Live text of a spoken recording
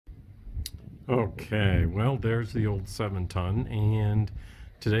Okay, well, there's the old 7-ton, and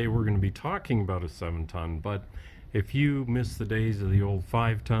today we're going to be talking about a 7-ton. But if you miss the days of the old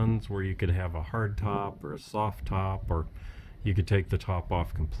 5-tons where you could have a hard top or a soft top, or you could take the top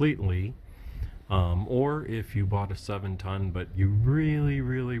off completely, or if you bought a 7-ton but you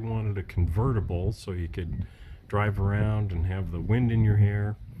really wanted a convertible so you could drive around and have the wind in your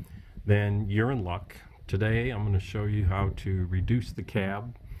hair, then you're in luck. Today I'm going to show you how to reduce the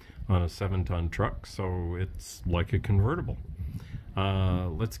cab on a 7-ton truck so it's like a convertible.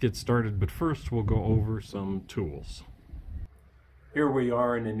 Let's get started, but first we'll go over some tools. Here we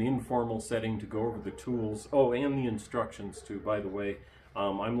are in an informal setting to go over the tools. Oh, and the instructions too, by the way.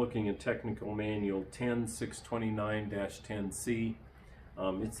 I'm looking at Technical Manual 10629-10C.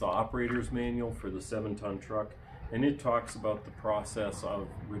 It's the operator's manual for the 7-ton truck, and it talks about the process of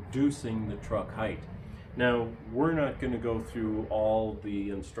reducing the truck height. Now, we're not going to go through all the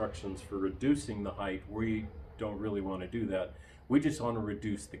instructions for reducing the height. We don't really want to do that. We just want to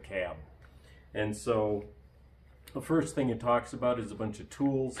reduce the cab. And so the first thing it talks about is a bunch of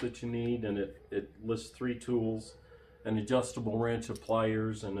tools that you need, and it lists 3 tools: an adjustable wrench, a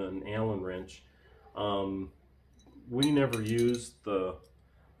pliers, and an Allen wrench. We never used the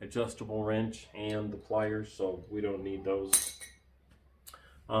adjustable wrench and the pliers, so we don't need those.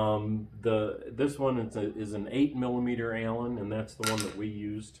 This one is an 8mm Allen, and that's the one that we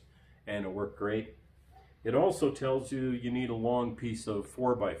used, and it worked great. It also tells you need a long piece of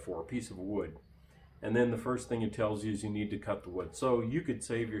 4x4, piece of wood. And then the first thing it tells you is you need to cut the wood. So you could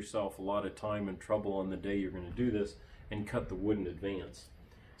save yourself a lot of time and trouble on the day you're going to do this and cut the wood in advance.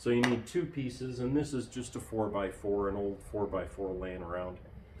 So you need 2 pieces, and this is just a 4x4, an old 4x4 laying around.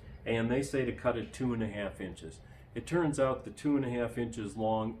 And they say to cut it 2.5 inches. It turns out the 2.5 inches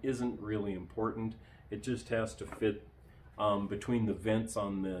long isn't really important. It just has to fit between the vents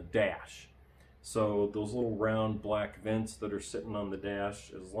on the dash. So those little round black vents that are sitting on the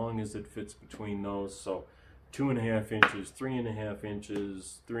dash, as long as it fits between those, so 2.5 inches, 3.5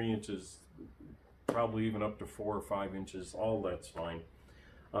 inches, 3 inches, probably even up to 4 or 5 inches, all that's fine.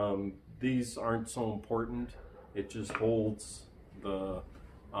 These aren't so important. It just holds the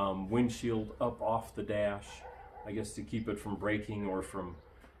windshield up off the dash, I guess, to keep it from breaking or from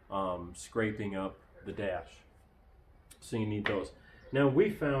scraping up the dash. So you need those. Now, we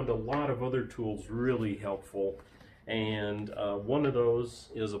found a lot of other tools really helpful, and one of those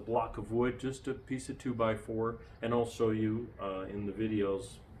is a block of wood, just a piece of 2x4, and I'll show you in the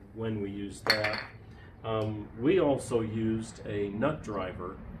videos when we use that. We also used a nut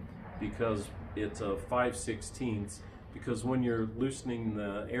driver because it's a 5/16, because when you're loosening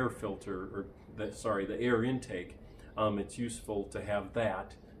the air filter, or the air intake, it's useful to have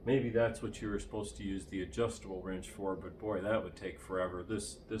that. Maybe that's what you were supposed to use the adjustable wrench for, but boy, that would take forever.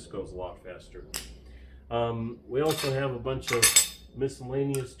 This goes a lot faster. We also have a bunch of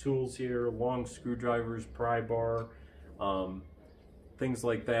miscellaneous tools here: long screwdrivers, pry bar, things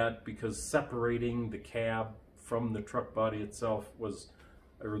like that, because separating the cab from the truck body itself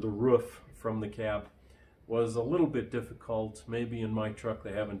or the roof from the cab, was a little bit difficult. Maybe in my truck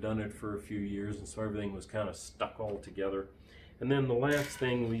they haven't done it for a few years, and so everything was kind of stuck all together. And then the last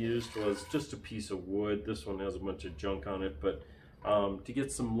thing we used was just a piece of wood. This one has a bunch of junk on it, but to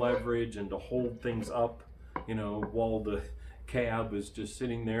get some leverage and to hold things up, you know, while the cab is just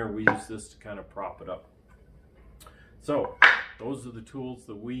sitting there, we use this to kind of prop it up. So those are the tools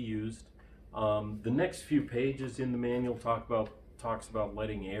that we used. The next few pages in the manual talks about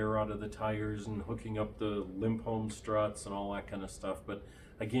letting air out of the tires and hooking up the limp home struts and all that kind of stuff. But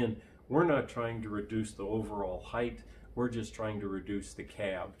again, we're not trying to reduce the overall height. We're just trying to reduce the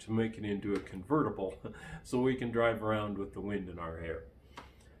cab to make it into a convertible so we can drive around with the wind in our hair.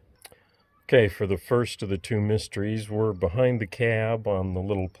 Okay, for the first of the 2 mysteries, we're behind the cab on the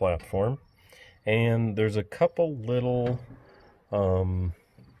little platform, and there's a couple little I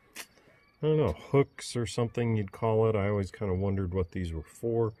don't know, hooks or something you'd call it. I always kind of wondered what these were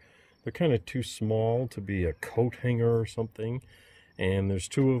for. They're kind of too small to be a coat hanger or something, and there's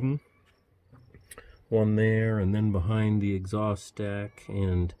 2 of them. One there, and then behind the exhaust stack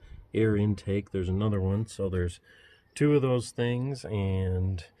and air intake there's another one. So there's 2 of those things,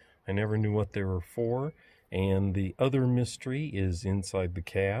 and I never knew what they were for. And the other mystery is inside the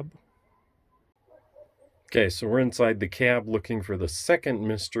cab. Okay, so we're inside the cab looking for the second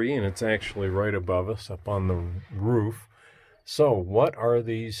mystery, and it's actually right above us up on the roof. So what are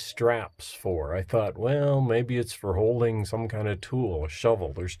these straps for? I thought, well, maybe it's for holding some kind of tool, a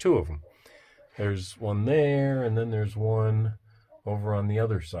shovel. There's 2 of them. There's one there, and then there's one over on the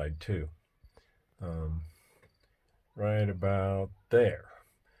other side too. Right about there.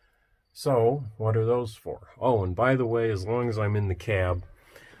 So, what are those for? Oh, and by the way, as long as I'm in the cab,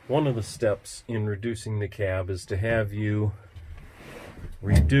 one of the steps in reducing the cab is to have you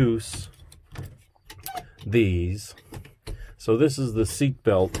reduce these. So this is the seat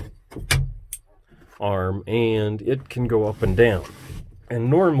belt arm, and it can go up and down. And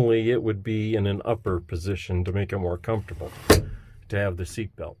normally it would be in an upper position to make it more comfortable to have the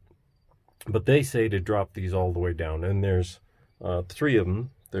seat belt. But they say to drop these all the way down, and there's 3 of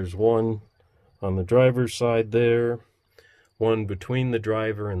them. There's one on the driver's side there, one between the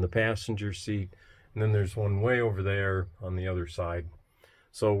driver and the passenger seat, and then there's one way over there on the other side.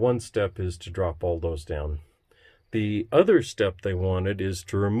 So one step is to drop all those down. The other step they wanted is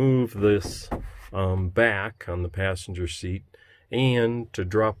to remove this back on the passenger seat and to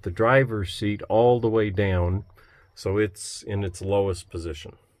drop the driver's seat all the way down so it's in its lowest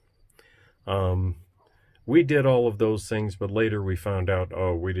position. We did all of those things, but later we found out,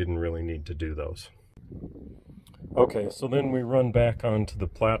 oh, we didn't really need to do those. Okay, so then we run back onto the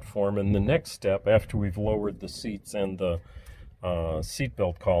platform, and the next step, after we've lowered the seats and the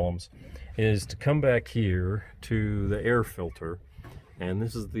seatbelt columns, is to come back here to the air filter, and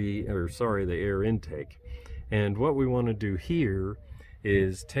this is the air intake. And what we want to do here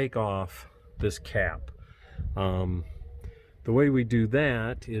is take off this cap. The way we do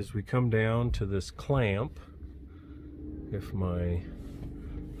that is we come down to this clamp, if my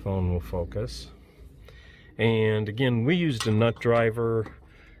phone will focus. And again, we used a nut driver.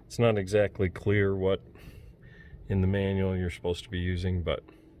 It's not exactly clear what in the manual you're supposed to be using, but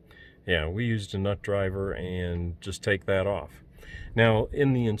yeah, we used a nut driver and just take that off. Now,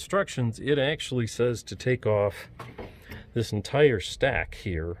 in the instructions, it actually says to take off this entire stack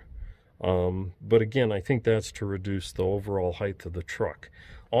here. But again, I think that's to reduce the overall height of the truck.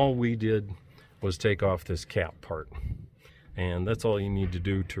 All we did was take off this cap part. And that's all you need to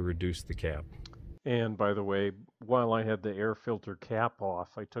do to reduce the cap. And by the way, while I had the air filter cap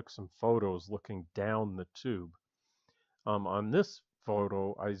off, I took some photos looking down the tube. On this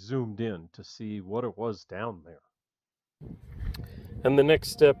photo, I zoomed in to see what it was down there. And the next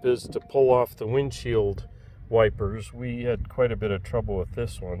step is to pull off the windshield wipers. We had quite a bit of trouble with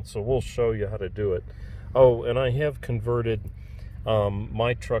this one, so we'll show you how to do it. Oh, and I have converted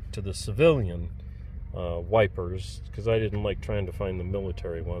my truck to the civilian wipers because I didn't like trying to find the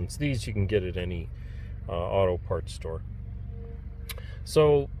military ones. These you can get at any auto parts store.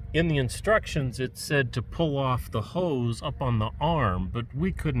 So in the instructions it said to pull off the hose up on the arm, but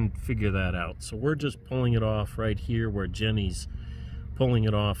we couldn't figure that out, so we're just pulling it off right here where Jenny's pulling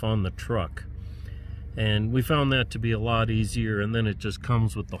it off on the truck. And we found that to be a lot easier, and then it just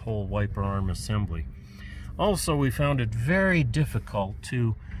comes with the whole wiper arm assembly. Also, we found it very difficult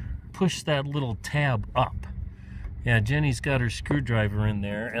to push that little tab up. Yeah, Jenny's got her screwdriver in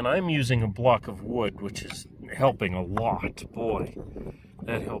there, and I'm using a block of wood, which is helping a lot. Boy,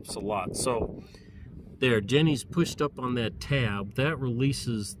 that helps a lot. So, there, Jenny's pushed up on that tab. That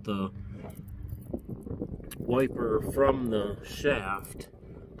releases the wiper from the shaft.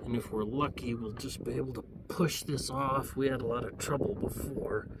 And if we're lucky, we'll just be able to push this off. We had a lot of trouble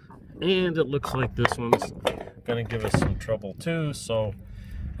before. And it looks like this one's going to give us some trouble too. So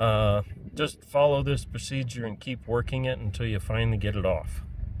just follow this procedure and keep working it until you finally get it off.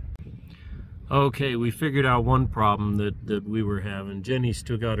 Okay, we figured out one problem that we were having. Jenny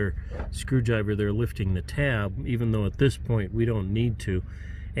still got her screwdriver there lifting the tab, even though at this point we don't need to.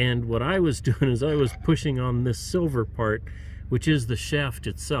 And what I was doing is I was pushing on this silver part, which is the shaft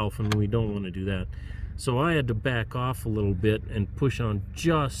itself, and we don't want to do that. So I had to back off a little bit and push on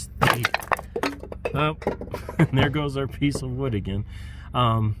just the... Oh, there goes our piece of wood again.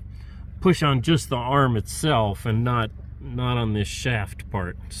 Push on just the arm itself and not on this shaft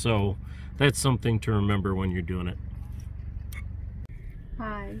part. So that's something to remember when you're doing it.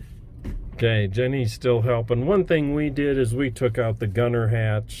 Hi. Okay, Jenny's still helping. One thing we did is we took out the gunner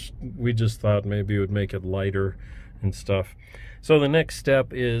hatch. We just thought maybe it would make it lighter and stuff. So the next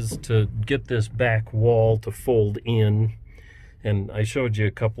step is to get this back wall to fold in, and I showed you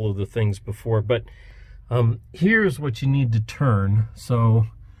a couple of the things before, but here's what you need to turn. So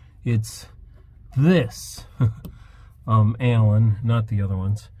it's this Allen, not the other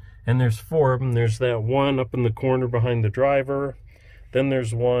ones, and there's 4 of them. There's that one up in the corner behind the driver, then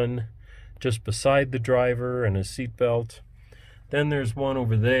there's one just beside the driver and a seat belt. Then there's one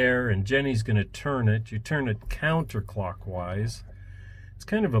over there, and Jenny's going to turn it. You turn it counterclockwise. It's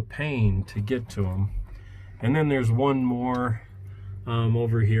kind of a pain to get to them. And then there's one more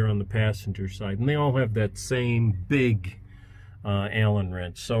over here on the passenger side. And they all have that same big Allen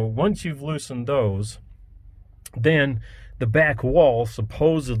wrench. So once you've loosened those, then the back wall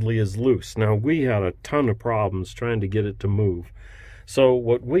supposedly is loose. Now, we had a ton of problems trying to get it to move. So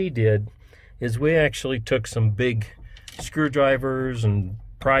what we did is we actually took some big screwdrivers and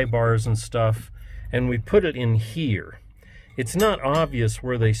pry bars and stuff, and we put it in here. It's not obvious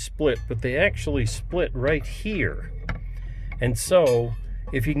where they split, but they actually split right here. And so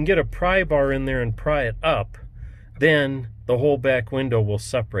if you can get a pry bar in there and pry it up, then the whole back window will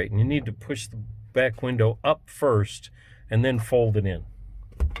separate. And you need to push the back window up first and then fold it in.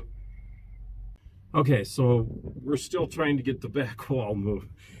 Okay, so we're still trying to get the back wall moved.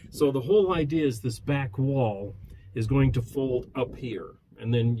 So the whole idea is this back wall is going to fold up here,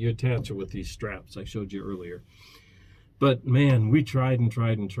 and then you attach it with these straps I showed you earlier. But man, we tried and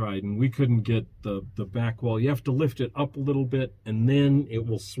tried and tried, and we couldn't get the back wall. You have to lift it up a little bit, and then it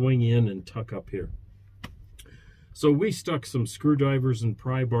will swing in and tuck up here. So we stuck some screwdrivers and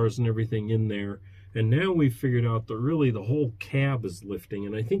pry bars and everything in there, and now we've figured out that really the whole cab is lifting,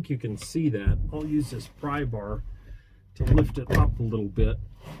 and I think you can see that. I'll use this pry bar to lift it up a little bit,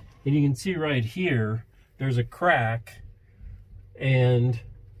 and you can see right here there's a crack, and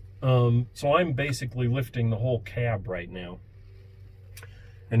so I'm basically lifting the whole cab right now.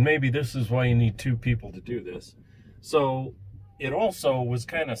 And maybe this is why you need two people to do this. So it also was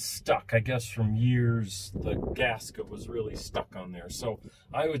kind of stuck, I guess from years. The gasket was really stuck on there. So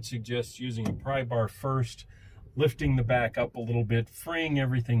I would suggest using a pry bar first, lifting the back up a little bit, freeing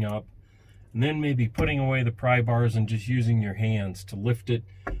everything up, and then maybe putting away the pry bars and just using your hands to lift it,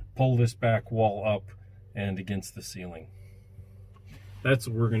 pull this back wall up and against the ceiling. That's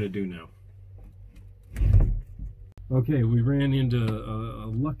what we're going to do now. Okay, we ran into a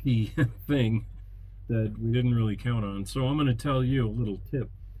lucky thing that we didn't really count on. So I'm going to tell you a little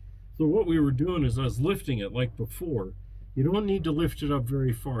tip. So what we were doing is I was lifting it like before. You don't need to lift it up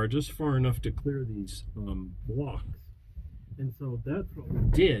very far, just far enough to clear these blocks. And so that's what we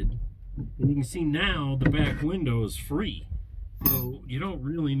did. And you can see now the back window is free. So you don't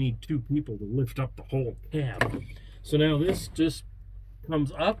really need two people to lift up the whole cab. So now this just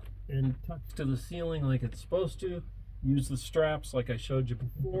comes up and tucks to the ceiling like it's supposed to. Use the straps like I showed you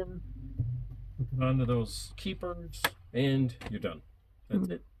before. Hook it onto those keepers and you're done. That's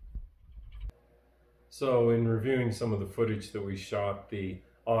it. So in reviewing some of the footage that we shot, the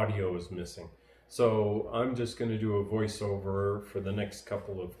audio is missing. So I'm just going to do a voiceover for the next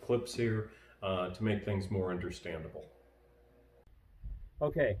couple of clips here to make things more understandable.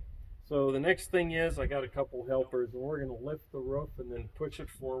 Okay, so the next thing is I got a couple helpers, and we're going to lift the roof and then push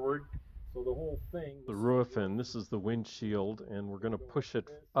it forward. So the whole thing... The roof, and this is the windshield, and we're going to push it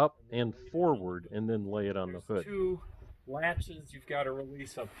up and forward and then lay it on the hood. Two latches you've got to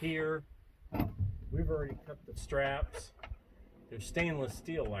release up here. We've already cut the straps. They're stainless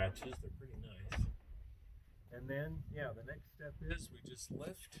steel latches. They're pretty nice. And then, yeah, the next step is we just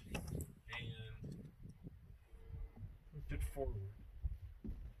lift and push it forward.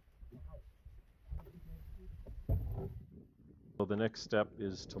 So the next step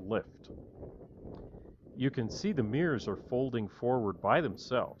is to lift. You can see the mirrors are folding forward by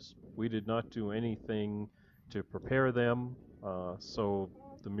themselves. We did not do anything to prepare them, so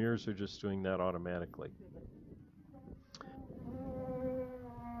the mirrors are just doing that automatically.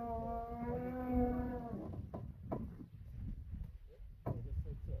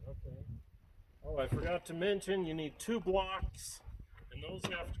 Oh, I forgot to mention you need two blocks, and those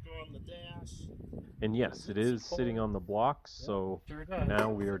have to go on the dash. And yes, it is sitting on the blocks, so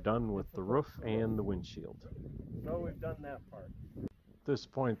now we are done with the roof and the windshield. So we've done that part. At this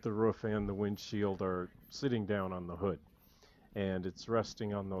point, the roof and the windshield are sitting down on the hood, and it's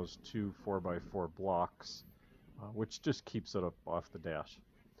resting on those two 4x4 blocks, which just keeps it up off the dash.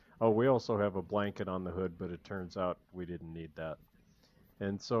 Oh, we also have a blanket on the hood, but it turns out we didn't need that.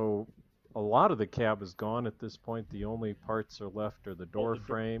 And so a lot of the cab is gone at this point. The only parts are left are the door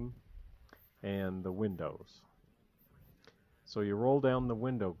frame and the windows. So you roll down the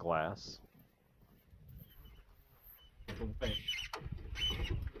window glass.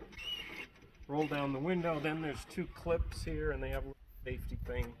 Roll down the window, then there's two clips here and they have a safety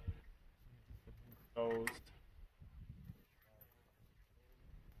thing.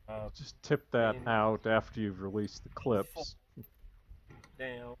 Just tip that out after you've released the clips.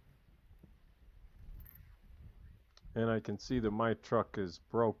 Down. And I can see that my truck is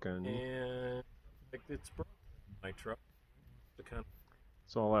broken. And it's broken, my truck.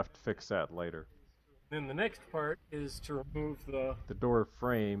 So I'll have to fix that later. Then the next part is to remove the door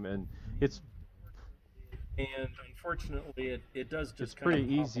frame, and unfortunately it does just kind of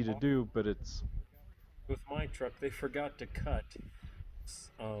pretty easy to do, but it's with my truck they forgot to cut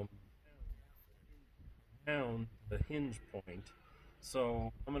down the hinge point.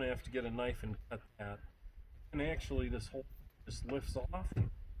 So I'm going to have to get a knife and cut that. And actually this whole just lifts off and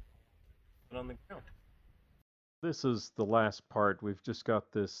put it on the ground. This is the last part. We've just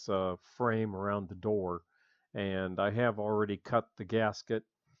got this frame around the door, and I have already cut the gasket,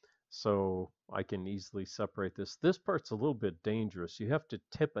 so I can easily separate this. This part's a little bit dangerous. You have to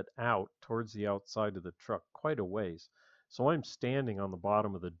tip it out towards the outside of the truck quite a ways. So I'm standing on the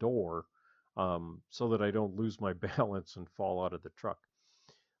bottom of the door so that I don't lose my balance and fall out of the truck.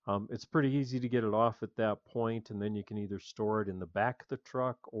 It's pretty easy to get it off at that point, and then you can either store it in the back of the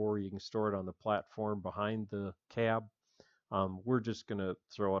truck or you can store it on the platform behind the cab. We're just going to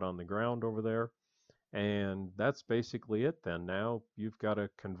throw it on the ground over there. And that's basically it then. Now you've got a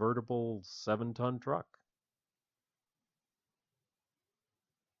convertible 7-ton truck.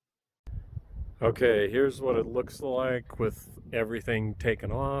 Okay, here's what it looks like with everything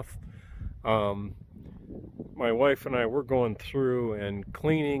taken off. My wife and I, we're going through and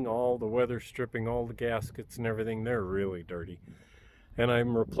cleaning all the weather stripping, all the gaskets and everything. They're really dirty. And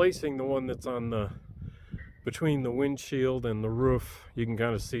I'm replacing the one that's on the between the windshield and the roof. You can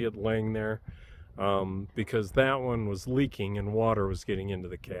kind of see it laying there because that one was leaking and water was getting into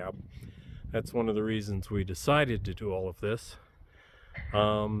the cab. That's one of the reasons we decided to do all of this.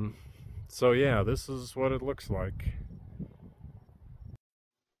 So yeah, this is what it looks like.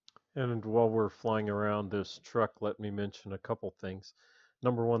 And while we're flying around this truck, let me mention a couple things.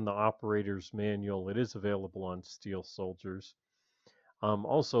 Number one, the operator's manual. It is available on Steel Soldiers.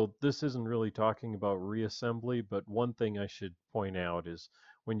 Also, this isn't really talking about reassembly, but one thing I should point out is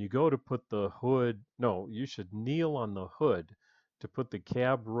when you go to put the hood, no, you should kneel on the hood to put the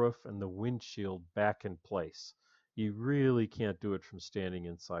cab roof and the windshield back in place. You really can't do it from standing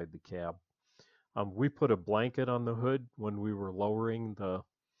inside the cab. We put a blanket on the hood when we were lowering the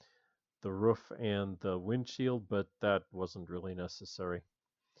roof and the windshield, but that wasn't really necessary.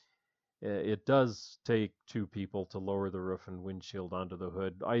 It does take 2 people to lower the roof and windshield onto the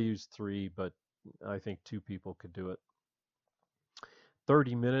hood. I used 3, but I think 2 people could do it.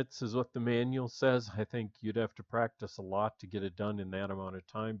 30 minutes is what the manual says. I think you'd have to practice a lot to get it done in that amount of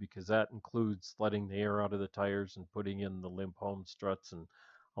time because that includes letting the air out of the tires and putting in the limp home struts and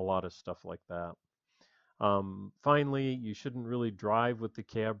a lot of stuff like that. Finally, you shouldn't really drive with the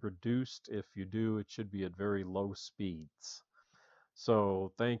cab reduced. If you do, it should be at very low speeds.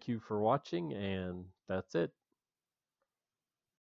 So thank you for watching, and that's it.